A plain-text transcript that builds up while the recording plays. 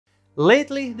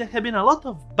Lately, there have been a lot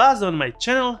of buzz on my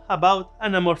channel about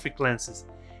anamorphic lenses,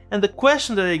 and the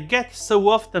question that I get so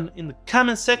often in the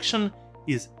comment section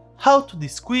is how to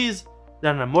desqueeze the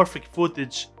anamorphic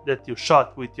footage that you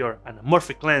shot with your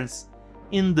anamorphic lens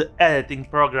in the editing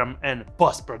program and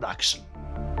post-production.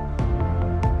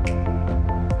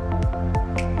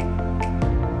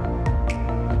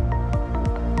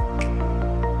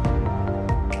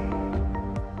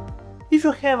 If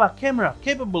you have a camera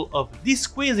capable of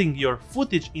desqueezing your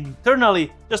footage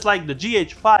internally, just like the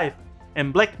GH5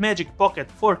 and Blackmagic Pocket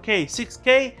 4K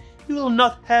 6K, you will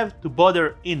not have to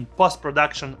bother in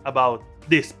post-production about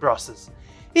this process.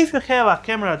 If you have a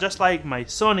camera just like my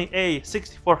Sony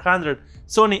a6400,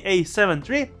 Sony a7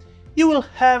 III, you will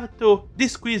have to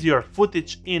desqueeze your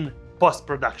footage in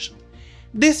post-production.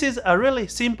 This is a really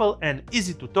simple and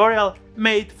easy tutorial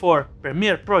made for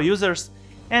Premiere Pro users,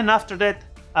 and after that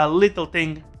a little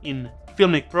thing in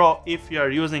FilmicPRO if you are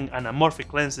using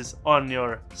anamorphic lenses on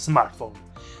your smartphone.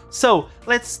 So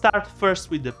let's start first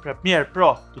with the Premiere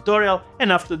Pro tutorial, and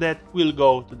after that we'll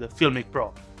go to the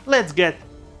FilmicPRO. Let's get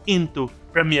into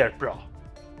Premiere Pro.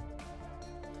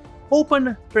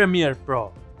 Open Premiere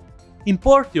Pro.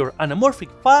 Import your anamorphic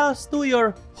files to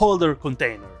your holder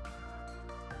container.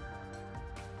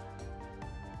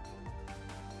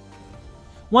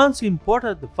 Once you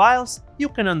imported the files, you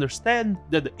can understand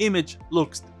that the image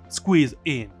looks squeezed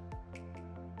in.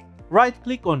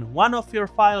 Right-click on one of your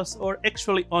files, or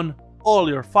actually on all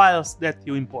your files that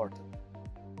you imported.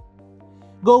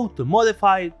 Go to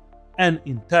Modify and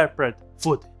Interpret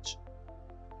Footage.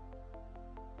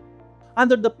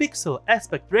 Under the pixel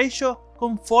aspect ratio,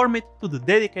 conform it to the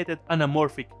dedicated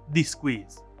anamorphic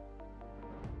desqueeze.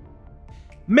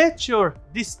 Match your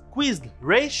desqueezed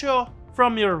ratio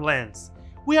from your lens.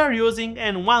 We are using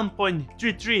an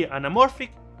 1.33 anamorphic,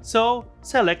 so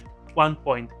select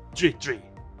 1.33.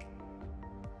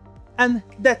 And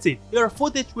that's it, your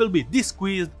footage will be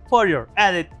desqueezed for your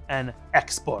edit and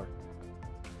export.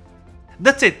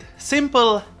 That's it,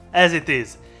 simple as it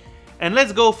is. And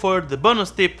let's go for the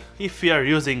bonus tip if you are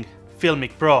using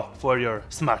FilmicPRO for your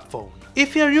smartphone.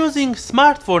 If you are using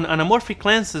smartphone anamorphic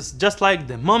lenses just like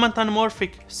the Moment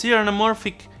Anamorphic, Seer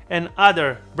Anamorphic and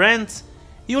other brands,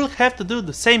 you will have to do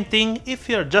the same thing if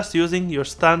you are just using your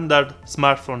standard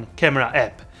smartphone camera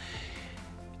app.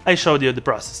 I showed you the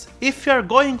process. If you are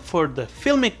going for the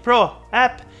FilmicPRO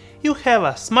app, you have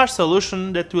a smart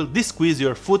solution that will desqueeze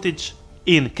your footage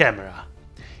in camera.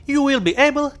 You will be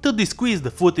able to desqueeze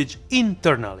the footage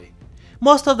internally.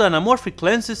 Most of the anamorphic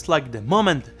lenses like the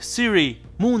Moment, Siri,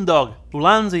 Moondog,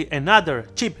 Ulanzi and other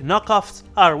cheap knockoffs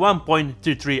are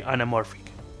 1.33 anamorphic.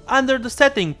 Under the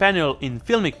setting panel in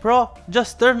FilmicPRO,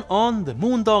 just turn on the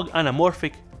Moondog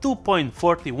anamorphic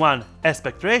 2.41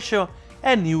 aspect ratio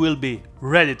and you will be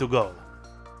ready to go.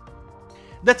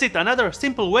 That's it, another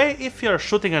simple way if you're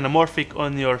shooting anamorphic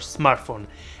on your smartphone.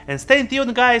 And stay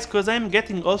tuned guys, cause I'm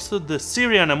getting also the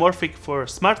Siri anamorphic for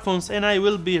smartphones and I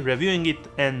will be reviewing it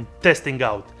and testing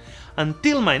out.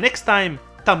 Until my next time,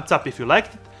 thumbs up if you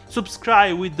liked it,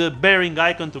 subscribe with the bearing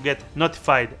icon to get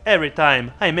notified every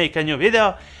time I make a new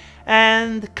video,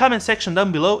 and comment section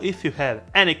down below if you have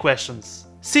any questions.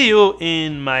 See you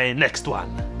in my next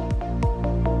one.